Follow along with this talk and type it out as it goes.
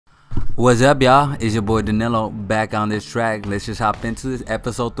What's up, y'all? It's your boy Danilo back on this track. Let's just hop into this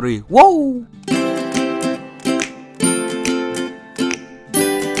episode 3. Whoa!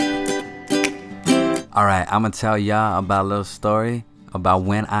 Alright, I'm gonna tell y'all about a little story about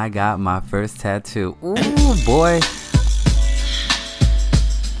when I got my first tattoo. Ooh, boy.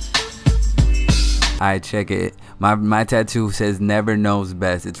 Alright, check it. My tattoo says never knows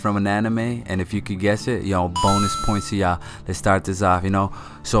best. It's from an anime, and if you could guess it, bonus points to y'all. Let's start this off,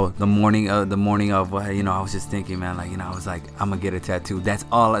 So the morning of I was just thinking, man, I was like, I'm gonna get a tattoo. That's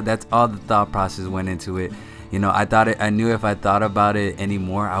all the thought process went into it. I knew if I thought about it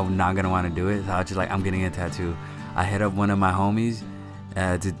anymore, I was not gonna want to do it. So I was just like, I'm getting a tattoo. I hit up one of my homies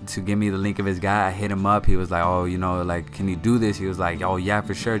to give me the link of his guy. I hit him up. He was like, oh, can you do this? He was like, oh yeah,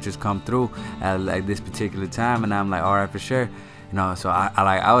 for sure, just come through at like this particular time. And I'm like, all right, for sure. So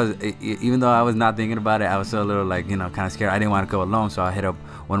I was, even though I was not thinking about it, I was still a little kind of scared. I didn't want to go alone, so I hit up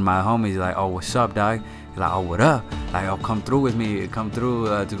one of my homies. He's like, oh, what's up, dog? He's like, oh, what up? Like, oh, come through with me. Come through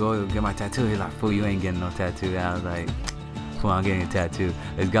to go get my tattoo. He's like, fool, you ain't getting no tattoo. And I was like, fool, I'm getting a tattoo.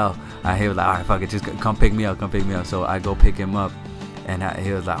 Let's go. He was like, all right, fuck it, just come pick me up. So I go pick him up. And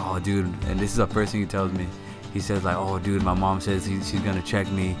he was like, oh, dude, and this is the first thing he tells me. He says, like, oh, dude, my mom says she's going to check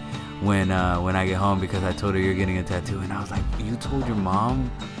me when I get home because I told her you're getting a tattoo. And I was like, you told your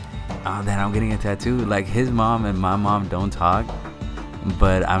mom that I'm getting a tattoo? Like, his mom and my mom don't talk,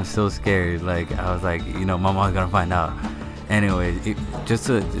 but I'm still scared. Like, I was like, my mom's going to find out. Anyway, just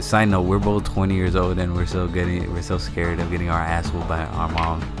a side note, we're both 20 years old and we're so scared of getting our ass whooped by our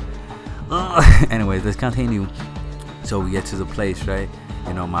mom. Anyways, let's continue. So we get to the place, right?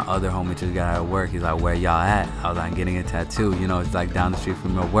 My other homie just got out of work. He's like, where y'all at? I was like, I'm getting a tattoo. It's like down the street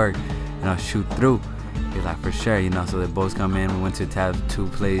from your work. Shoot through. He's like, for sure. So they both come in. We went to a tattoo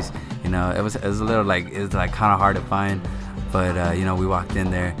place. It was a little kind of hard to find, but we walked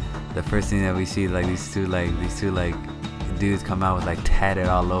in there. The first thing that we see, these two dudes come out with tatted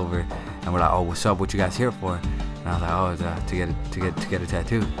all over, and we're like, oh, what's up? What you guys here for? And I was like, oh, it's, to get a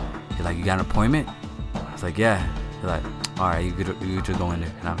tattoo. He's like, you got an appointment? I was like, yeah. He's like, all right, you just go in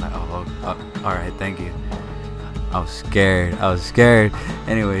there. And I'm like, oh, all right, thank you. I was scared.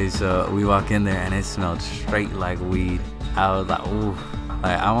 Anyway, so we walk in there and it smelled straight like weed. I was like, ooh,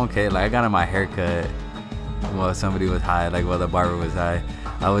 I'm okay. I got my haircut while somebody was high, while the barber was high.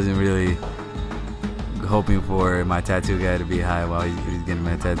 I wasn't really hoping for my tattoo guy to be high while he's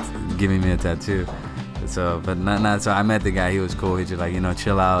giving me a tattoo. So, but not. So I met the guy. He was cool. He just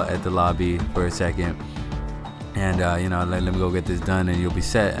chill out at the lobby for a second. And let me go get this done and you'll be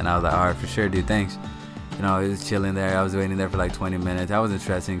set. And I was like, all right, for sure, dude, thanks. He was chilling there. I was waiting there for 20 minutes. I wasn't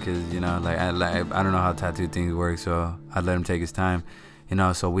stressing because I don't know how tattoo things work, so I let him take his time.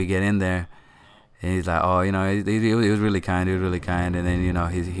 So we get in there and he's like, oh, he was really kind. And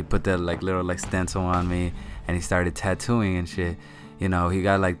then he put that little stencil on me and he started tattooing and shit. He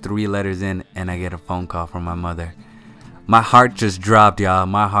got 3 letters in and I get a phone call from my mother. My heart just dropped, y'all.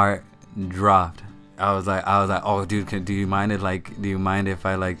 My heart dropped. I was like, oh, dude, do you mind if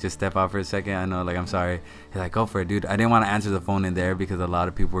I just step out for a second? I know, I'm sorry. He's like, go for it, dude. I didn't want to answer the phone in there because a lot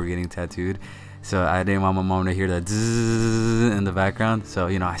of people were getting tattooed, so I didn't want my mom to hear the zzz in the background. So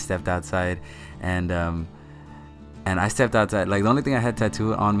I stepped outside, and I stepped outside. The only thing I had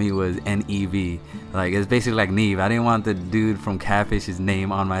tattooed on me was NEV. It's basically like Neve. I didn't want the dude from Catfish's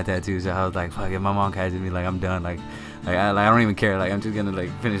name on my tattoo, so I was like, fuck it. My mom catches me, I'm done. I don't even care. I'm just gonna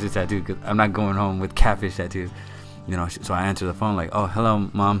finish this tattoo because I'm not going home with Catfish tattoo. So I answer the phone oh, hello,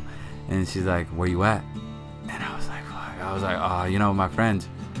 mom, and she's like, where you at? And I was like, fuck. I was like, oh, my friends.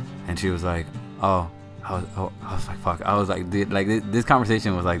 And she was like, oh. I was like, fuck. I was like, dude, this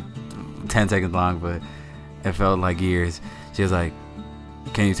conversation was 10 seconds long, but it felt like years. She was like,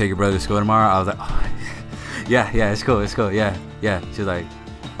 can you take your brother to school tomorrow? I was like, oh, yeah, it's cool, yeah. She was like,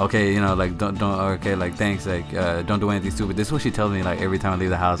 okay, don't okay, thanks, don't do anything stupid. This is what she tells me every time I leave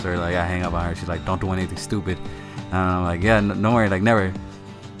the house or I hang up on her. She's like, don't do anything stupid. And I'm like, yeah, don't worry, never.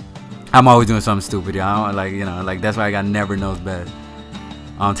 I'm always doing something stupid, y'all. That's why I got never knows best.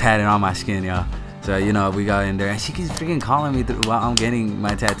 I'm tatted on my skin, y'all. So we got in there and she keeps freaking calling me while I'm getting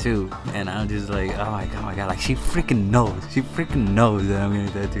my tattoo, and I'm just like, oh my god, she freaking knows that I'm getting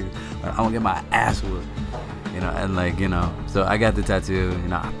a tattoo. I'm gonna get my ass whooped. And so I got the tattoo.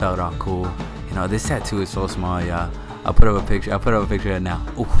 I felt all cool. This tattoo is so small, y'all. I'll put up a picture of it now.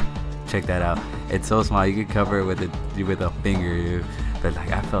 Ooh, check that out. It's so small. You can cover it with a finger, but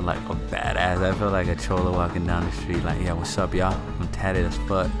I felt like a badass. I felt like a cholo walking down the street. Yeah, what's up, y'all? I'm tatted as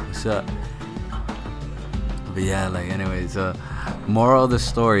fuck. What's up? But yeah, anyway, so moral of the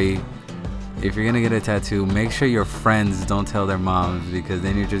story if you're gonna get a tattoo, make sure your friends don't tell their moms, because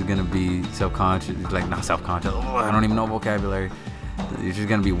then you're just gonna be self-conscious. Like, not self-conscious, oh, I don't even know vocabulary. You're just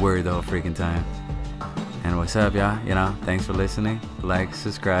gonna be worried the whole freaking time. And what's up, y'all? You know, thanks for listening. Like,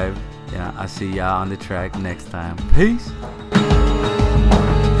 subscribe. You know, I'll see y'all on the track next time. Peace.